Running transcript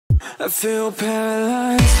I feel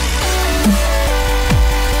paralyzed.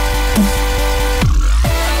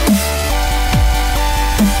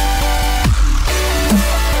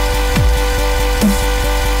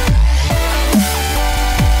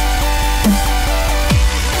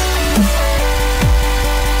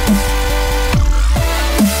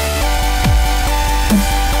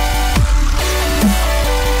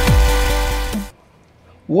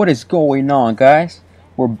 What is going on, guys?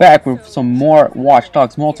 We're back with some more Watch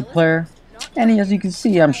Dogs multiplayer, and as you can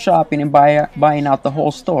see, I'm shopping and buying out the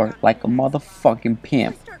whole store like a motherfucking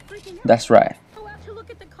pimp. That's right.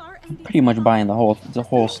 I'm pretty much buying the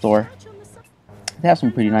whole store. They have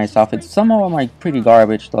some pretty nice outfits. Some of them are pretty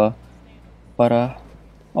garbage though, but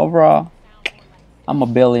overall, I'm a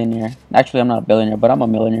billionaire. Actually, I'm not a billionaire, but I'm a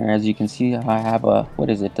millionaire. As you can see, I have a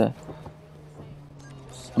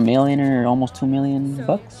a million or almost 2 million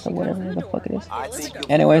bucks or whatever the fuck it is.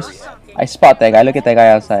 Anyways, I spot that guy. Look at that guy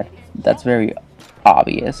outside. That's very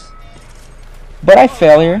obvious. But I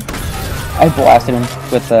fail here. I blasted him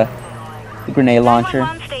with the grenade launcher,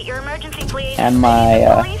 and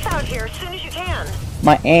my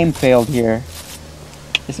aim failed here,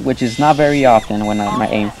 which is not very often when my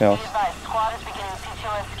aim fails.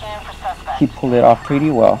 He pulled it off pretty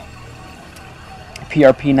well.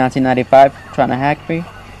 PRP 1995 trying to hack me.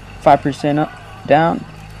 5% up, down.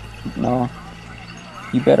 No.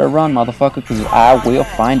 You better run, motherfucker, because I will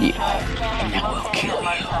find you. And I will kill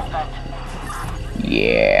you.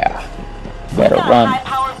 Yeah. Better run.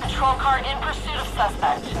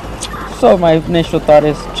 So my initial thought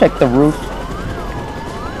is check the roof.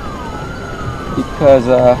 Because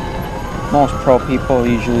most pro people,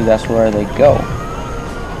 usually that's where they go.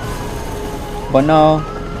 But no,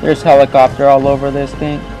 there's helicopter all over this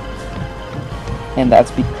thing. And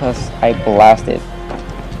that's because I blasted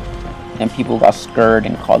and people got scared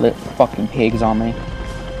and called it fucking pigs on me.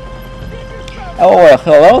 Oh, well,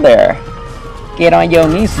 hello there. Get on your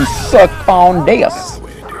knees and suck on this,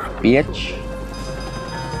 bitch.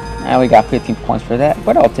 Now we got 15 points for that,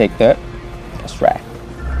 but I'll take that. That's right.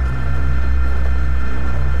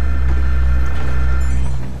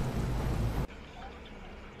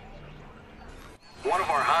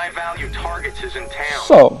 Targets is in town.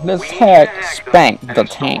 So let's hack Spank the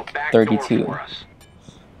Tank 32.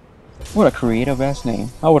 What a creative ass name.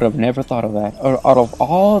 I would have never thought of that. Or out of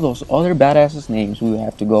all those other badasses names, we would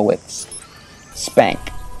have to go with Spank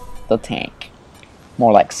the Tank.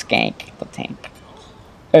 More like Skank the Tank.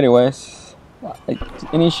 Anyways,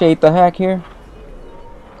 initiate the hack here.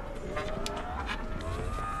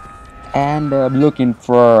 And I'm looking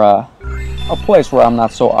for a place where I'm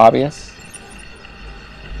not so obvious.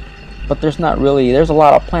 But there's not really, there's a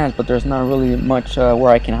lot of plants, but there's not really much where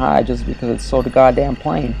I can hide just because it's so goddamn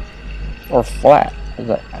plain. Or flat, as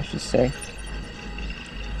I should say.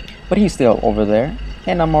 But he's still over there,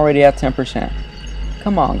 and I'm already at 10%.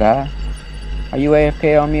 Come on, guy. Are you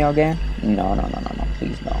AFK on me again? No,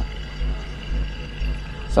 please no.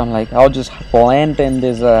 So I'm like, I'll just blend in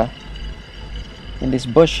this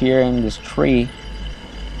bush here, in this tree.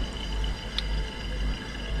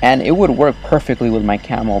 And it would work perfectly with my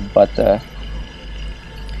camo, but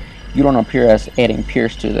you don't appear as adding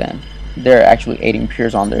peers to them. They're actually adding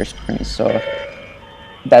peers on their screen, so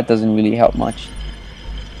that doesn't really help much.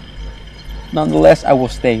 Nonetheless, I will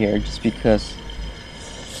stay here just because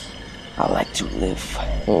I like to live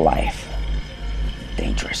life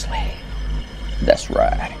dangerously. That's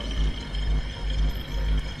right.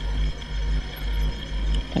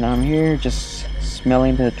 And I'm here just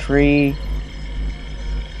smelling the tree,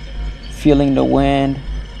 feeling the wind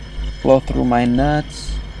blow through my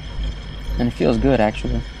nuts, and it feels good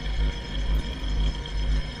actually.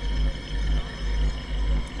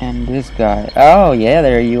 And this guy, oh yeah,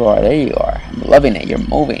 there you are, I'm loving it, you're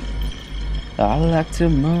moving. I like to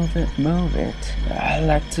move it, I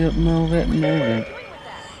like to move it,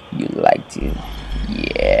 you like to,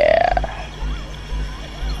 yeah.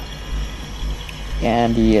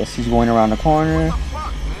 And yes, he's going around the corner,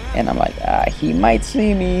 and I'm like, he might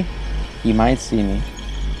see me.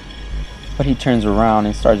 But he turns around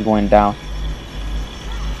and starts going down.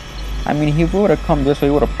 I mean, he would have come this way,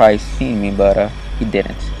 he would have probably seen me, but he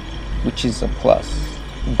didn't, which is a plus.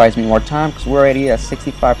 It buys me more time because we're already at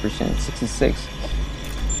 65%, 66.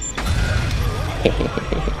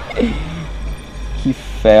 He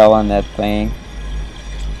fell on that thing.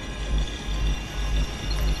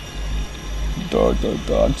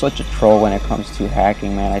 I'm such a troll when it comes to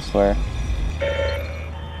hacking, man, I swear.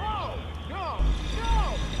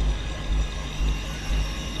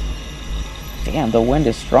 Damn, the wind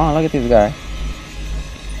is strong. Look at this guy.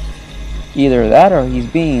 Either that or he's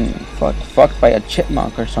being fucked by a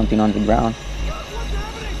chipmunk or something on the ground.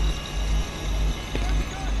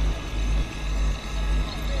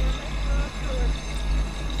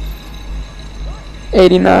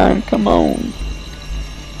 $89, come on.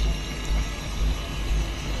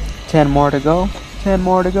 10 more to go. 10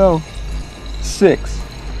 more to go. 6,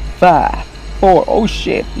 5, 4. Oh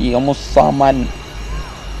shit! He almost saw my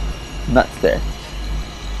nuts there.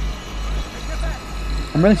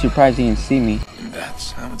 I'm really surprised he didn't see me.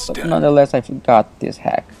 That's how it's But done. nonetheless, I forgot this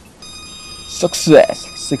hack. Success!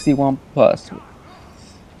 61 plus.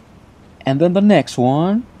 And then the next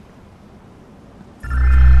one.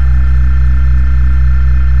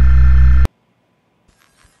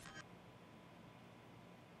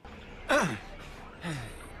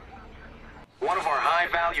 One of our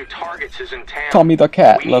high-value targets is in town. Tommy the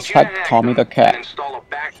cat. We need Let's you to hack hack Tommy them the cat. and install a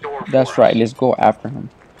back door for That's us. right, let's go after him.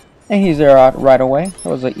 And he's there right away. That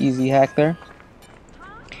was an easy hack there.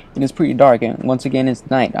 And it's pretty dark, and once again it's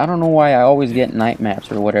night. I don't know why I always get night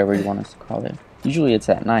maps or whatever you want us to call it. Usually it's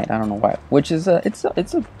at night, I don't know why. Which is it's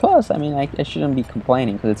a plus. I mean, I shouldn't be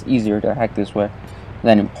complaining because it's easier to hack this way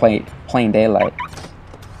than in plain daylight.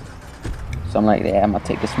 So I'm like, yeah, I'm gonna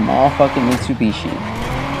take this motherfucking Mitsubishi.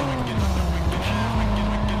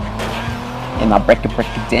 And I'll break it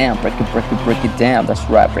down, break it down. That's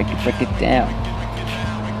right, break it down.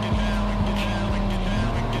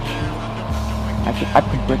 I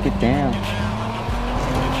could break it down.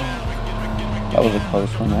 That was a close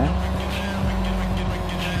one there.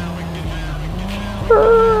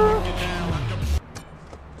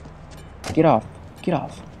 Get off, get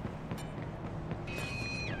off.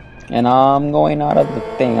 And I'm going out of the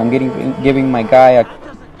thing. I'm giving my guy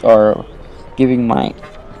giving my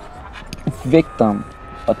victim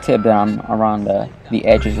a tip that I'm around the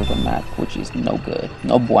edges of the map, which is no good,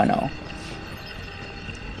 no bueno.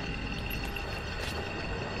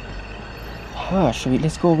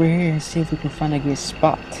 Let's go over here and see if we can find a good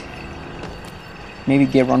spot. Maybe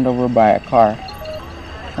get run over by a car.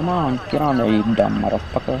 Come on, get on there, you dumb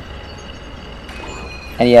motherfucker.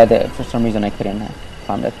 And yeah, for some reason I couldn't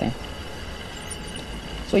find that thing.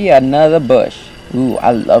 So yeah, another bush. Ooh,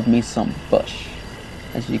 I love me some bush,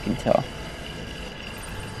 as you can tell.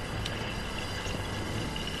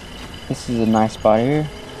 This is a nice spot here.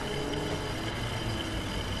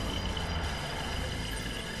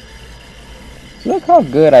 Look how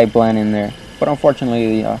good I blend in there. But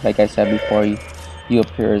unfortunately, like I said before, you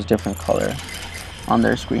appear as different color on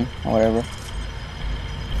their screen or whatever.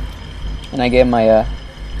 And I get my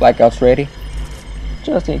blackouts ready,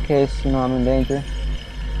 just in case, you know, I'm in danger.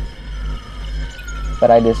 But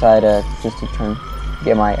I decided just to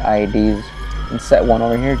get my IEDs and set one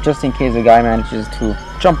over here, just in case the guy manages to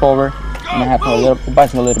jump over. And I have to buy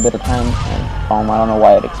a little bit of time, and boom, I don't know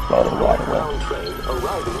why it exploded right away.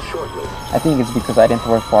 I think it's because I didn't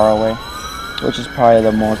throw it far away, which is probably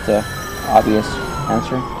the most obvious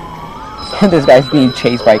answer. This guy's being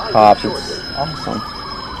chased by cops. It's awesome.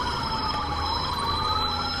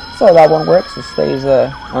 So that one works. It stays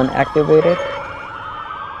unactivated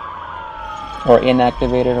or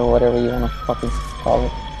inactivated or whatever you want to fucking call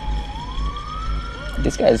it.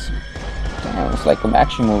 This guy's, damn, it's like an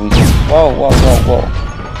action movie. Whoa, whoa, whoa, whoa.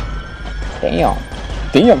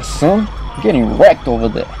 Damn, son, you're getting wrecked over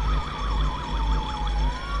there.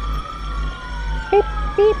 Beep,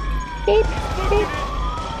 beep, beep, beep.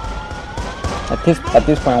 At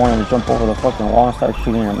this point, I wanted to jump over the fucking wall and start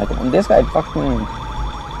shooting him. Like, this guy fucking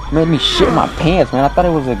made me shit my pants, man. I thought it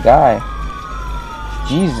was a guy.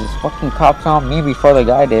 Jesus, fucking cops on me before the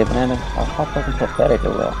guy did, man. How fucking pathetic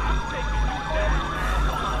is that?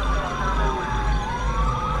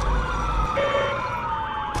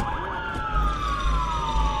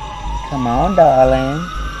 Come on, darling.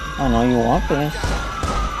 I know you want this.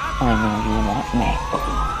 I know you want me.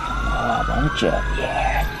 Oh, won't you?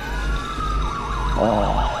 Yeah.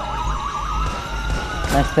 Oh.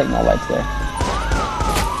 Nice techno lights there.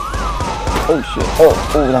 Oh shit. Oh,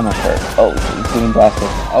 that must hurt. Oh shit, he's getting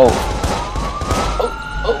blasted. Oh.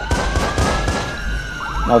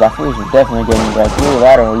 No, that fool's definitely getting wrecked. Either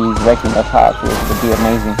that or he's wrecking the cops, which would be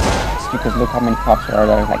amazing. Just because look how many cops there are.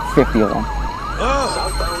 There's like 50 of them.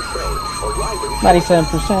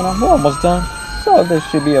 97%, we're almost done. So this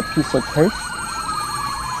should be a piece of cake.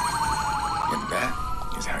 And that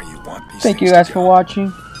is how you want these Thank you things guys to for go.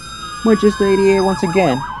 watching. Magista88 once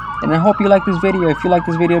again. And I hope you like this video. If you like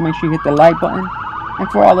this video, make sure you hit the like button. And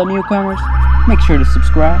for all the newcomers, make sure to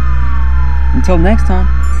subscribe. Until next time,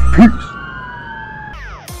 peace.